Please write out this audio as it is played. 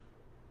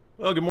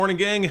Well, good morning,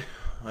 gang.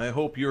 I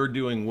hope you're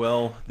doing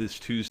well this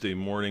Tuesday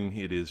morning.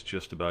 It is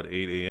just about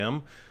 8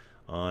 a.m.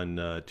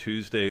 on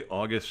Tuesday,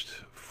 August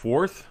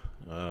 4th.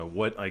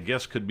 What I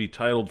guess could be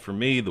titled for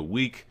me the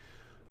week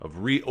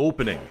of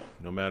reopening,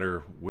 no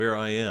matter where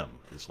I am.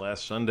 This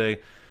last Sunday,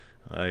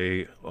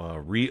 I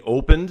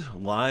reopened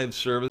live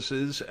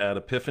services at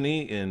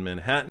Epiphany in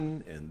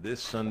Manhattan, and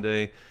this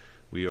Sunday,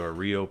 we are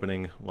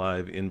reopening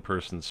live in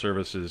person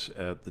services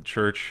at the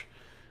church.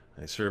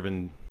 I serve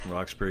in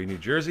Roxbury, New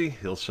Jersey,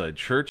 Hillside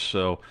Church.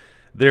 So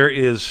there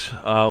is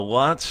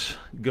lots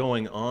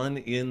going on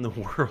in the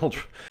world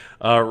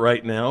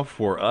right now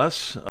for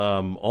us.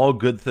 All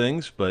good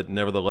things, but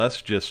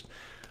nevertheless, just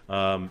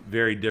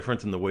very different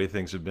than the way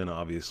things have been,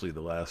 obviously,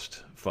 the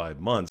last 5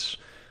 months.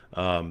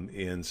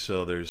 And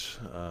so there's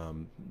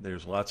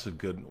lots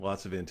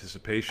of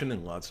anticipation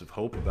and lots of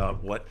hope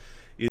about what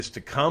is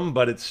to come.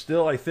 But it's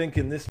still, I think,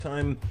 in this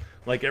time,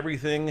 like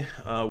everything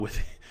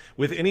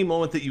with any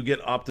moment that you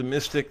get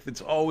optimistic,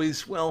 it's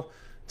always a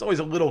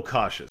little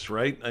cautious,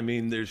 right? I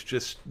mean, there's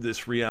just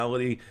this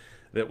reality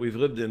that we've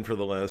lived in for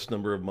the last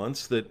number of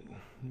months that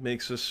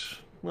makes us,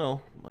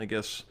 well, I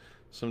guess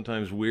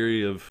sometimes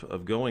weary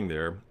of going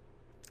there.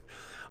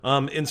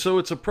 And so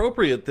it's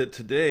appropriate that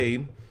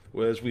today,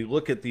 as we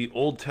look at the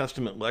Old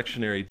Testament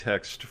lectionary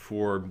text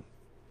for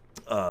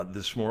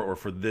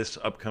for this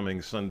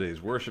upcoming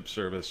Sunday's worship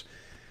service,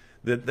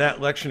 that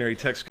lectionary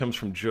text comes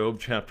from Job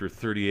chapter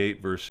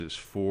 38, verses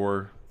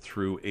 4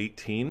 through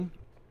 18.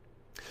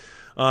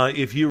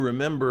 If you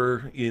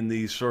remember in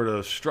the sort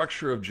of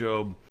structure of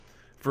Job,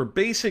 for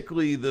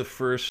basically the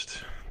first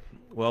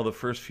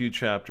few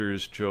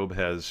chapters, Job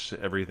has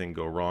everything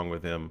go wrong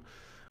with him.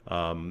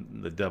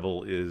 The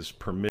devil is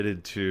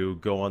permitted to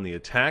go on the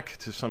attack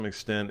to some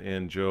extent,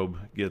 and Job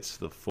gets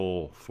the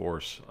full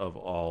force of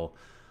all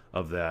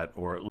of that,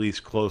 or at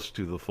least close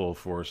to the full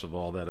force of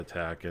all that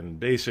attack. And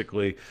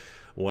basically,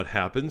 what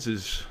happens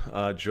is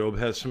Job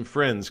has some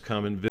friends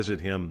come and visit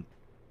him,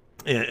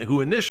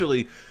 who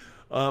initially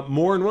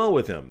mourn well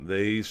with him.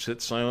 They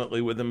sit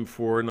silently with him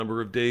for a number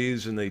of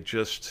days, and they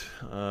just,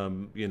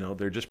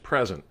 they're just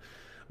present.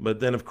 But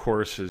then, of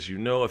course, as you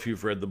know, if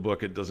you've read the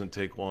book, it doesn't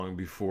take long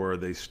before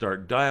they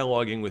start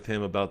dialoguing with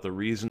him about the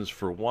reasons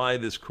for why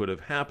this could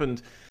have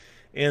happened.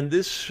 And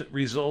this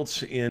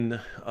results in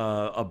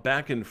a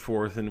back and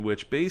forth in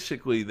which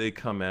basically they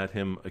come at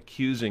him,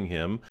 accusing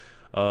him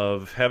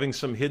of having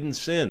some hidden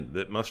sin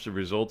that must have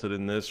resulted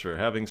in this, or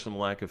having some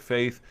lack of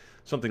faith,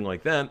 something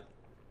like that.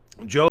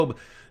 Job,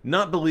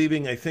 not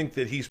believing, I think,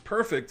 that he's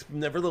perfect,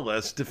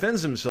 nevertheless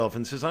defends himself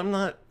and says, I'm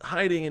not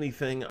hiding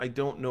anything. I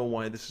don't know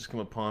why this has come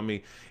upon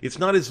me. It's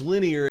not as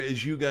linear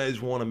as you guys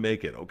want to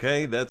make it,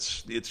 okay?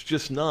 It's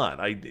just not.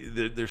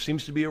 There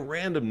seems to be a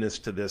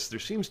randomness to this. There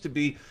seems to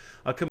be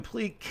a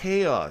complete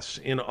chaos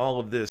in all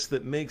of this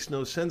that makes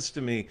no sense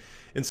to me.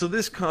 And so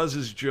this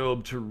causes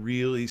Job to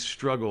really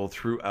struggle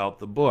throughout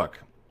the book.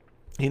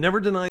 He never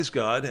denies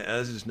God,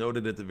 as is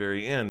noted at the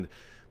very end,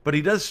 but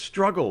he does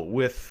struggle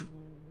with,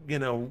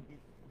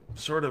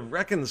 sort of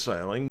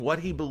reconciling what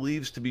he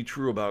believes to be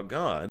true about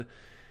God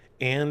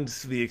and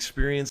the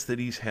experience that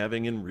he's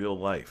having in real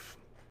life.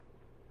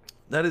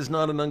 That is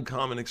not an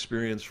uncommon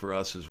experience for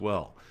us as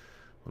well.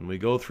 When we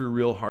go through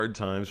real hard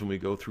times, when we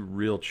go through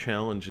real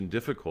challenge and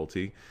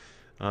difficulty,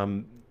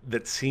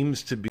 that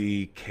seems to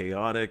be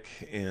chaotic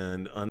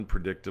and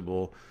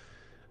unpredictable,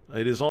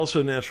 it is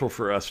also natural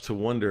for us to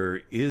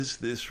wonder, is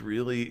this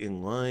really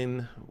in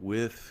line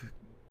with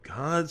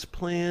God's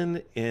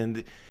plan?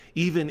 And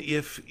even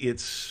if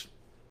it's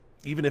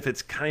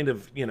kind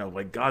of,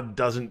 like God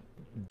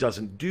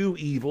doesn't do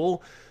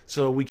evil,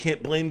 so we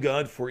can't blame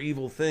God for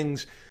evil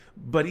things.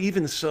 But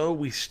even so,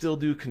 we still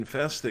do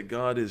confess that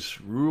God is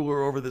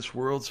ruler over this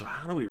world. So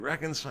how do we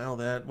reconcile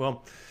that?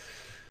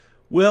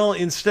 Well,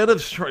 instead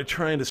of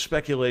trying to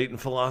speculate and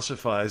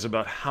philosophize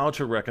about how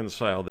to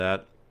reconcile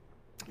that,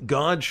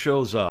 God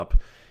shows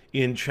up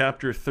in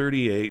chapter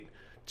 38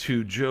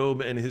 to Job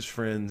and his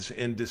friends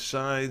and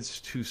decides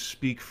to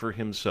speak for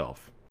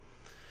himself.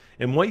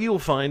 And what you'll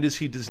find is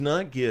he does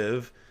not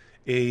give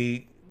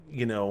an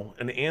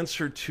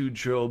answer to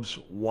Job's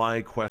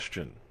why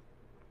question.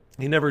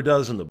 He never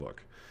does in the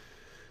book.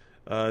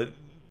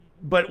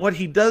 But what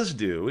he does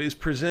do is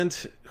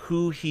present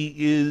who he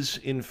is,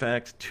 in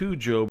fact, to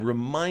Job,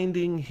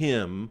 reminding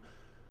him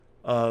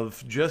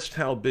of just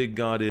how big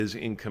God is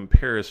in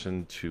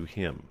comparison to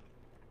him.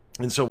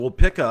 And so we'll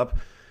pick up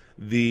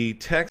the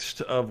text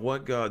of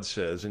what God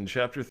says in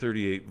chapter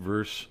 38,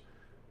 verse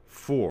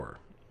 4.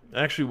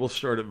 Actually, we'll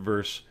start at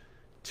verse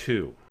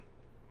 2.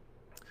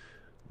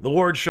 The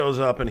Lord shows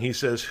up and he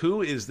says,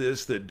 "Who is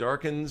this that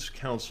darkens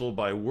counsel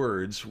by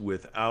words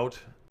without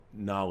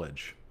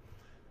knowledge?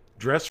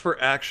 Dress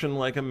for action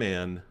like a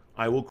man.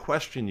 I will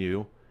question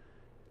you,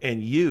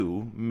 and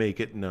you make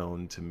it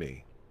known to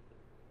me."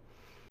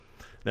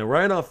 Now,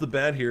 right off the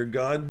bat here,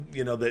 God,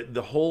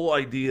 the whole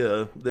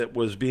idea that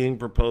was being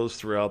proposed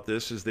throughout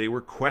this is they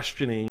were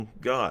questioning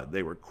God.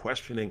 They were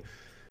questioning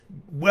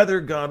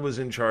whether God was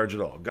in charge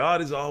at all.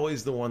 God is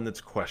always the one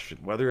that's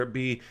questioned, whether it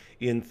be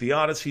in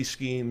theodicy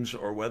schemes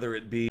or whether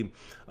it be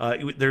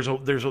there's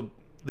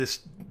this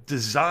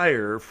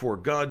desire for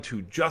God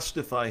to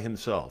justify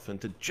himself and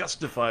to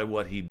justify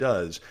what he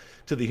does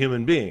to the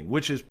human being,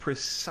 which is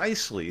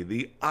precisely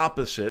the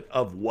opposite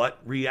of what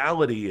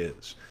reality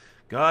is.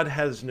 God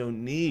has no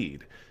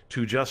need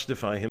to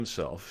justify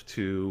himself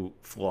to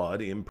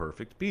flawed,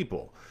 imperfect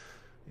people.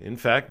 In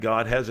fact,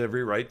 God has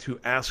every right to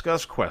ask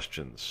us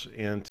questions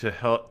and to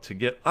help to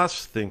get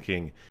us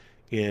thinking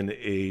in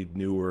a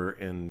newer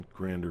and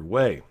grander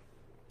way.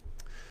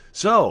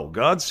 So,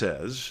 God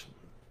says,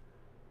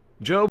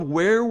 Job,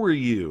 where were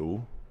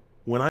you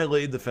when I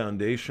laid the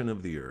foundation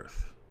of the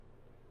earth?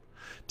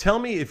 Tell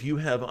me if you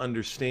have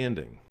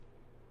understanding.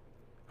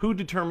 Who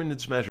determined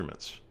its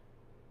measurements?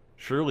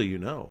 Surely you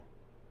know.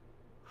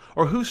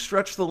 Or who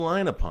stretched the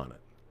line upon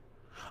it?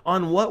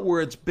 On what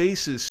were its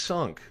bases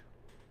sunk?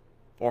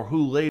 Or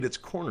who laid its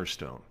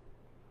cornerstone?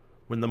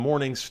 When the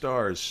morning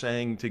stars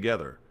sang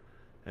together,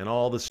 and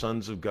all the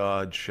sons of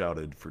God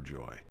shouted for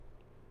joy.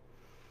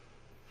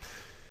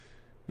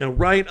 Now,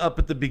 right up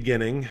at the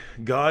beginning,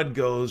 God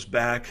goes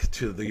back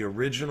to the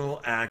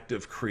original act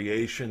of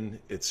creation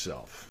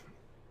itself.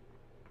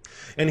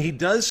 And he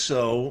does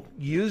so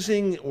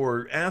using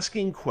or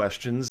asking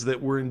questions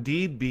that were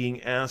indeed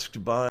being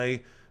asked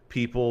by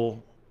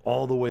people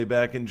all the way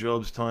back in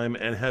Job's time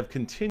and have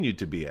continued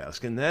to be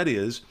asked. And that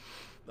is,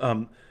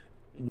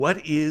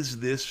 what is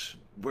this?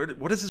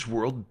 What is this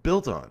world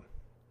built on?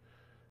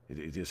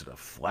 Is it a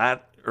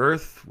flat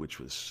Earth, which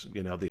was,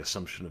 the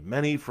assumption of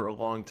many for a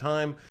long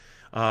time?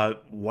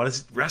 What does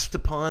it rest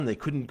upon? They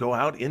couldn't go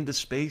out into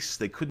space.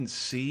 They couldn't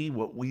see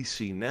what we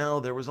see now.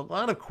 There was a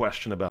lot of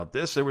question about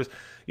this. There was,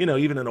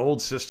 even an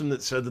old system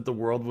that said that the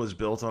world was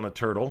built on a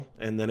turtle,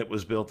 and then it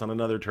was built on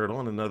another turtle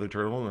and another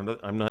turtle. And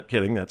I'm not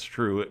kidding. That's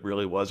true. It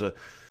really was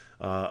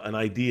an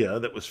idea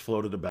that was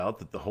floated about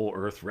that the whole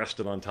Earth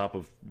rested on top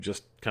of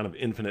just kind of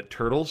infinite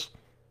turtles.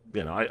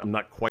 I'm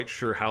not quite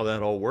sure how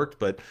that all worked,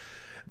 but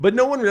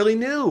no one really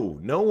knew.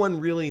 No one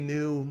really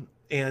knew.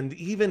 And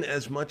even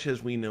as much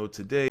as we know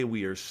today,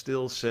 we are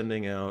still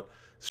sending out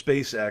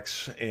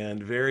SpaceX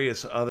and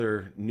various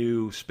other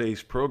new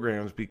space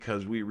programs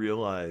because we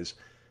realize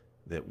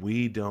that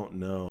we don't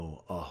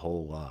know a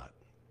whole lot.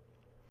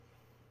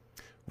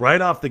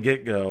 Right off the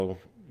get-go,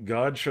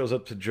 God shows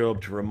up to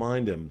Job to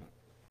remind him,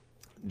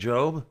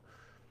 Job,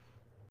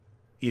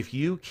 if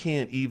you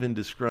can't even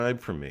describe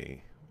for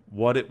me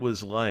what it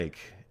was like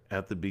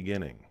at the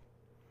beginning,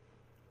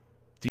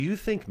 do you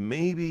think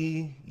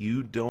maybe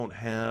you don't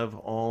have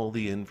all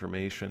the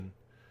information?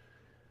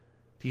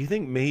 Do you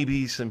think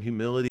maybe some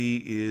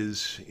humility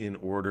is in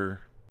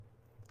order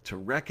to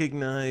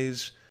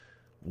recognize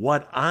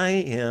what I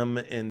am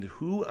and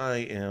who I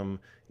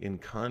am in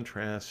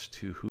contrast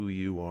to who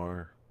you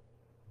are?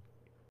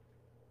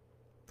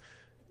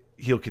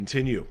 He'll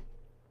continue.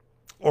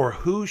 Or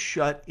who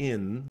shut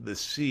in the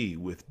sea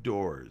with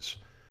doors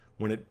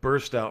when it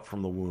burst out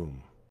from the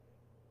womb?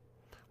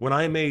 When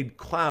I made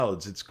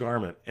clouds its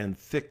garment and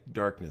thick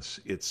darkness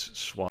its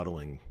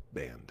swaddling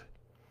band,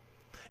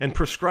 and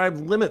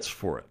prescribed limits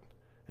for it,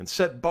 and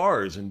set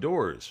bars and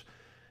doors,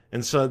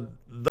 and said,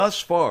 thus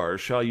far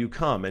shall you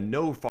come, and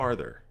no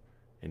farther,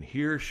 and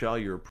here shall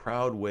your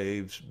proud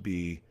waves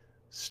be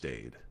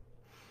stayed.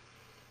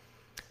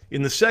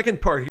 In the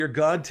second part here,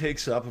 God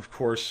takes up, of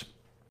course,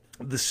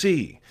 the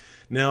sea.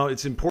 Now,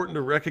 it's important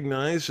to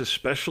recognize,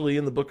 especially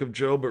in the book of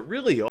Job, but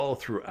really all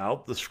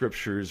throughout the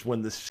scriptures,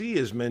 when the sea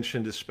is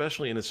mentioned,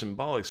 especially in a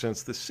symbolic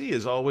sense, the sea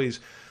is always,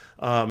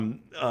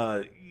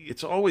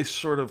 it's always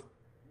sort of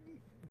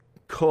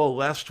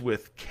coalesced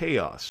with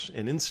chaos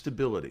and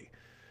instability.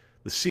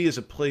 The sea is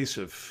a place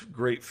of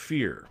great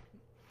fear.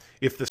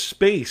 If the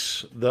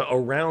space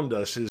around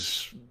us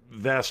is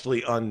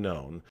vastly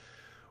unknown,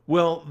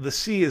 well, the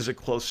sea is a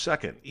close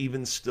second,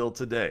 even still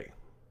today.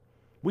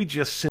 We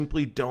just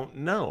simply don't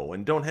know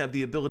and don't have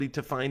the ability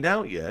to find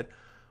out yet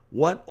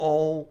what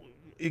all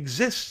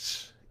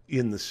exists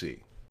in the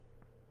sea.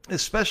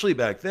 Especially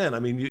back then. I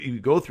mean, you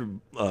go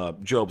through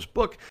Job's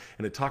book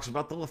and it talks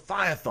about the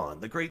Leviathan,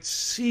 the great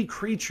sea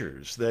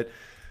creatures that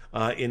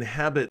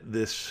inhabit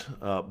this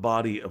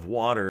body of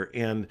water.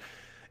 And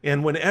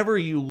whenever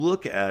you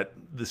look at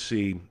the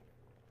sea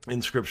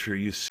in Scripture,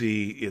 you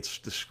see it's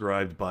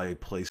described by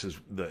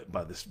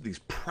these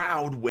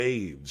proud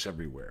waves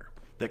everywhere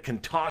that can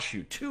toss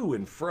you to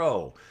and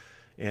fro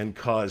and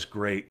cause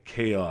great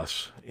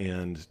chaos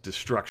and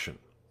destruction.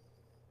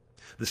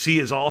 The sea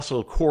is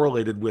also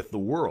correlated with the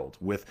world,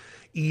 with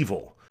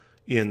evil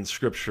in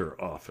Scripture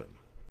often.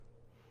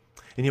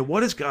 And yet,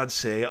 what does God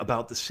say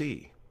about the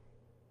sea?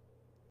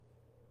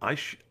 I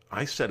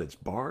set its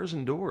bars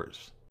and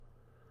doors.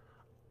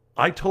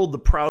 I told the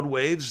proud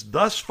waves,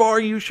 thus far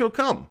you shall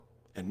come,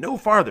 and no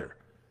farther.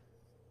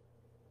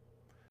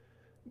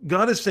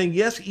 God is saying,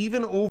 yes,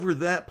 even over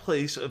that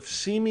place of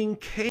seeming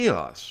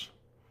chaos,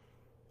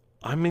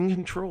 I'm in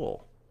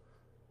control.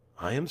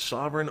 I am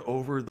sovereign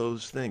over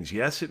those things.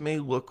 Yes, it may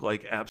look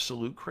like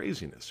absolute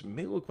craziness. It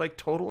may look like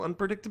total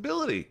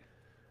unpredictability.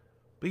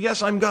 But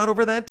yes, I'm God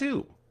over that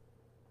too.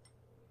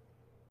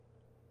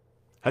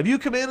 Have you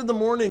commanded the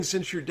morning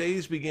since your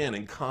days began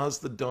and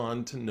caused the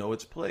dawn to know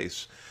its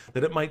place,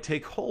 that it might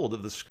take hold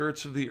of the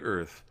skirts of the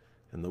earth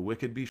and the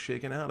wicked be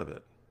shaken out of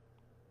it?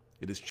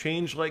 It is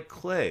changed like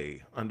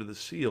clay under the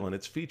seal, and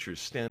its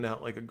features stand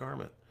out like a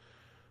garment.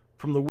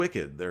 From the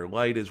wicked their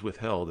light is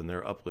withheld, and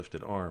their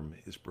uplifted arm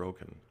is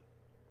broken.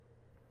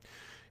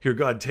 Here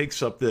God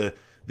takes up the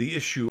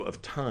issue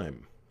of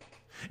time,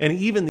 and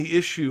even the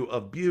issue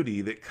of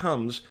beauty that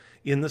comes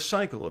in the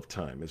cycle of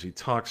time as he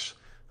talks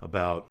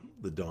about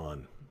the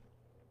dawn.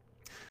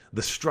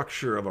 The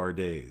structure of our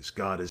days,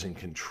 God is in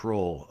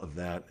control of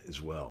that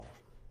as well.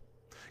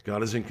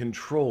 God is in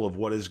control of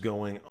what is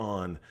going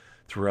on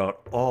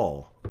throughout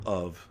all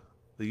of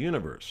the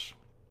universe.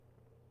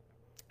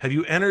 Have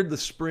you entered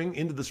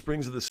into the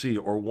springs of the sea,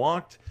 or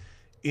walked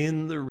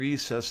in the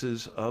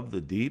recesses of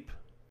the deep?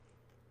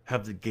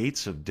 Have the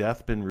gates of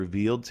death been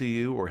revealed to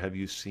you, or have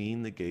you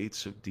seen the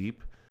gates of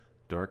deep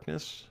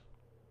darkness?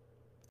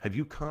 Have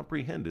you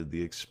comprehended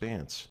the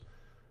expanse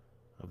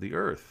of the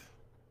earth?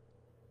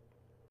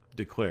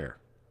 Declare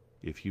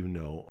if you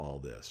know all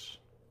this.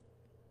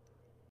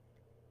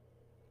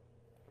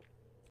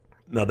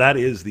 Now that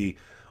is the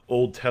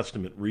Old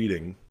Testament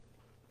reading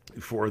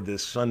for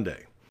this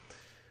Sunday.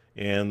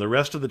 And the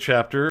rest of the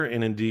chapter,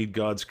 and indeed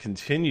God's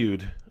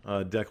continued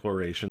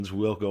declarations,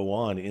 will go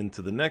on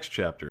into the next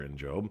chapter in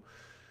Job,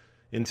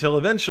 until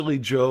eventually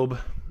Job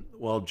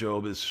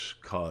is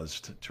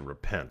caused to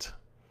repent.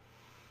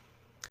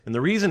 And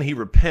the reason he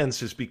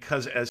repents is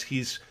because as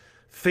he's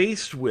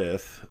faced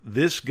with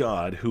this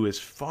God who is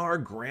far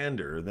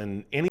grander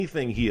than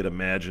anything he had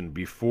imagined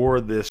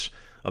before this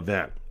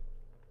event,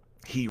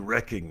 he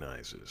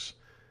recognizes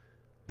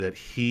that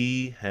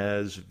he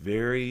has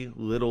very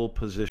little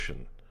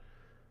position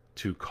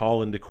to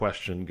call into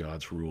question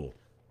God's rule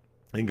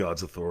and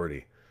God's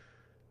authority.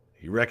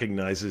 He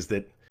recognizes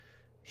that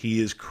he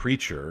is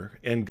creature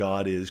and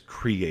God is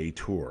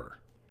creator.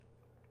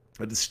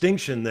 A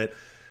distinction that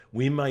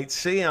we might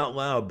say out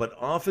loud, but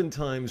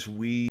oftentimes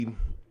we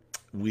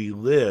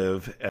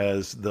live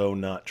as though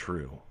not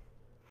true.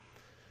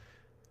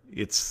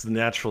 It's the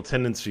natural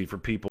tendency for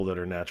people that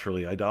are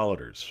naturally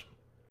idolaters.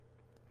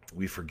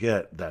 We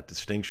forget that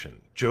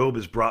distinction. Job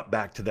is brought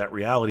back to that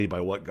reality by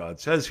what God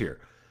says here.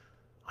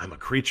 I'm a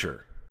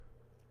creature.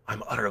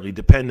 I'm utterly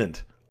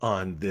dependent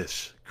on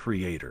this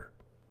creator.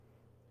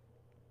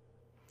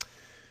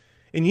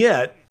 And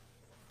yet,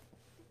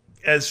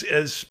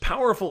 as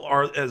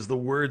powerful as the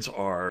words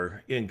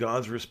are in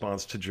God's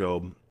response to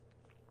Job,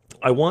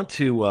 I want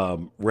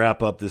to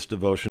wrap up this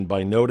devotion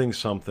by noting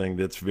something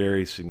that's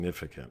very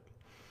significant.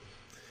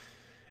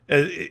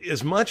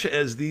 As much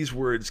as these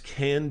words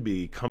can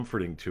be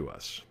comforting to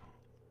us,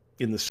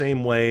 in the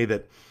same way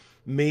that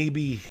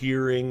maybe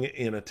hearing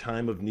in a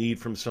time of need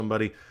from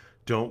somebody,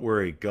 don't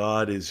worry,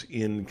 God is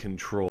in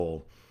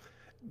control,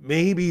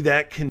 maybe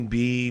that can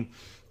be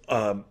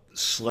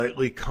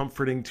slightly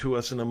comforting to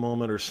us in a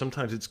moment, or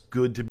sometimes it's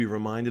good to be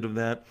reminded of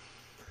that.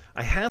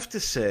 I have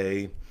to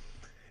say,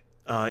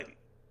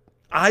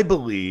 I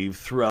believe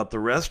throughout the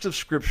rest of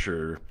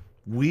Scripture,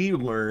 we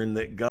learn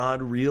that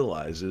God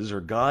realizes, or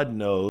God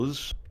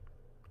knows,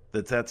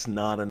 that that's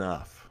not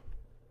enough.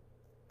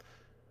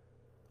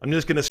 I'm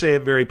just going to say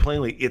it very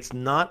plainly. It's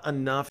not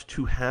enough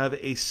to have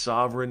a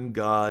sovereign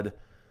God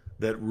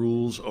that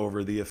rules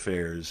over the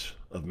affairs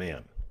of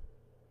man.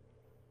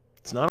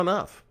 It's not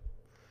enough.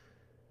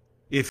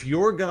 If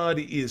your God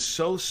is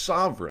so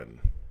sovereign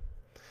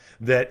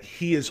that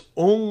he is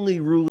only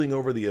ruling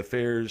over the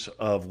affairs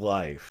of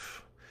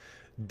life,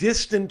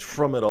 distant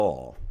from it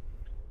all,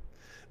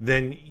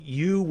 then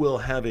you will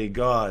have a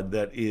God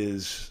that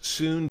is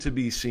soon to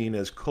be seen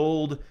as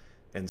cold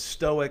and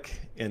stoic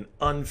and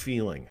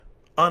unfeeling,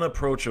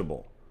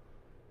 unapproachable,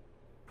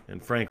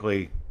 and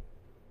frankly,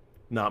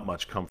 not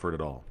much comfort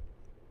at all.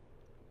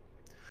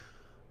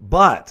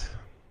 But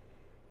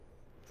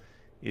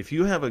if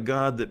you have a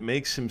God that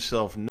makes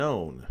himself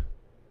known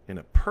in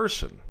a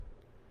person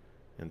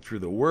and through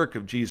the work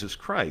of Jesus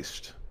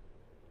Christ,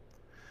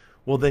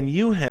 well, then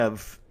you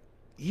have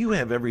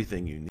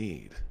everything you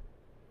need.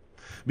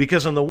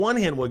 Because on the one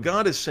hand, what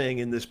God is saying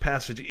in this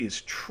passage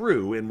is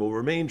true and will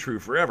remain true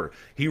forever.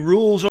 He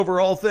rules over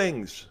all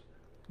things.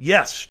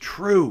 Yes,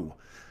 true.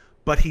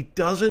 But he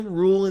doesn't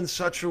rule in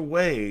such a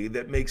way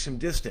that makes him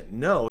distant.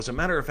 No, as a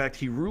matter of fact,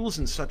 he rules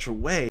in such a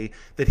way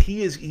that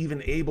he is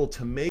even able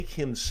to make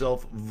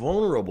himself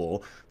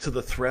vulnerable to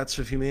the threats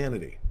of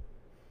humanity.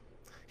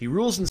 He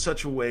rules in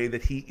such a way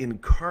that he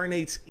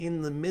incarnates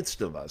in the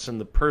midst of us in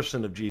the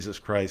person of Jesus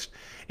Christ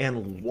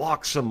and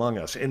walks among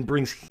us and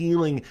brings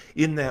healing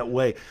in that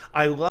way.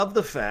 I love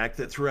the fact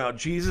that throughout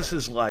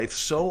Jesus' life,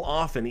 so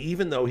often,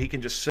 even though he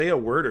can just say a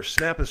word or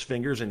snap his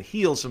fingers and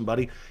heal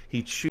somebody,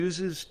 he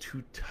chooses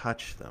to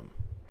touch them.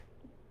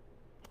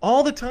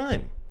 All the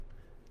time.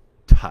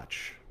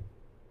 Touch.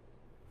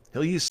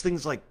 He'll use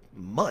things like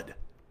mud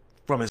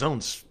from his own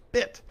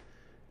spit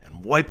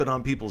and wipe it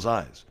on people's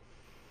eyes.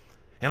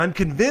 And I'm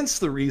convinced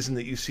the reason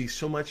that you see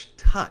so much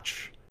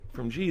touch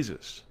from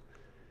Jesus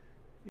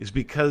is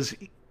because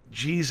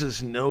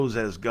Jesus knows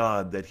as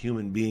God that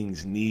human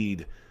beings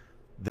need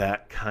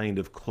that kind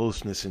of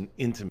closeness and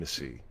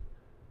intimacy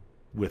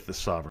with the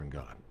sovereign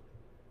God.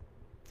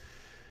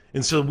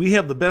 And so we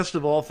have the best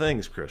of all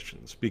things,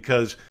 Christians,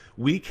 because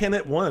we can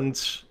at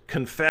once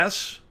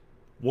confess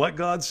what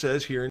God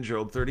says here in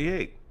Job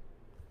 38.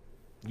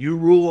 You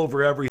rule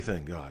over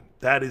everything, God.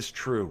 That is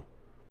true.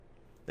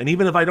 And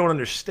even if I don't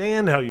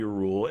understand how you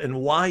rule and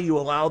why you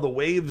allow the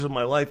waves of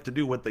my life to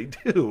do what they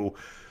do,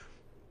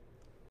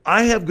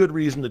 I have good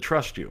reason to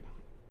trust you.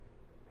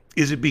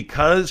 Is it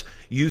because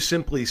you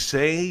simply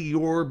say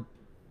you're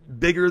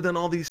bigger than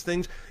all these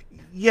things?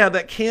 Yeah,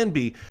 that can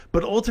be.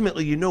 But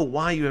ultimately, you know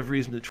why you have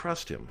reason to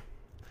trust him.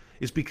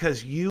 It's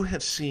because you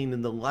have seen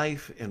in the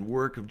life and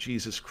work of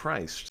Jesus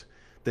Christ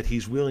that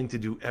he's willing to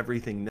do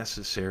everything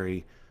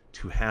necessary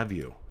to have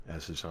you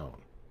as his own.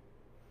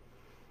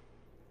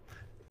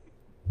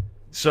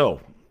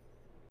 So,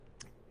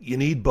 you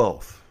need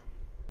both.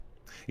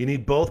 You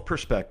need both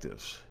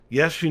perspectives.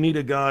 Yes, you need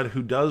a God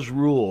who does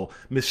rule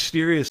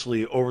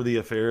mysteriously over the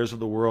affairs of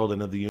the world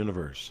and of the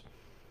universe.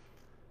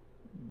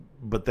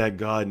 But that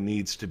God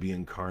needs to be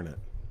incarnate.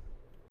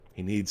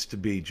 He needs to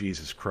be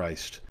Jesus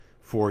Christ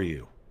for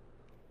you,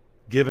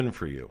 given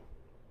for you,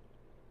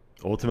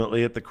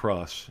 ultimately at the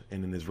cross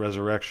and in his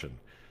resurrection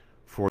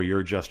for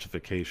your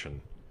justification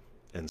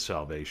and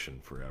salvation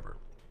forever.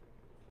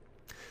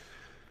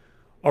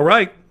 All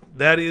right,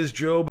 that is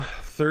Job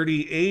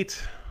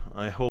 38.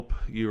 I hope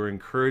you are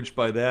encouraged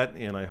by that,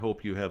 and I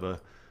hope you have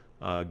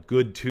a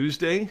good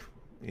Tuesday,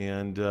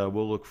 and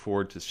we'll look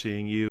forward to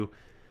seeing you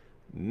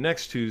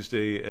next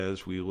Tuesday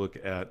as we look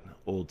at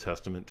Old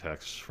Testament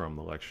texts from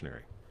the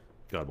lectionary.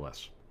 God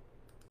bless.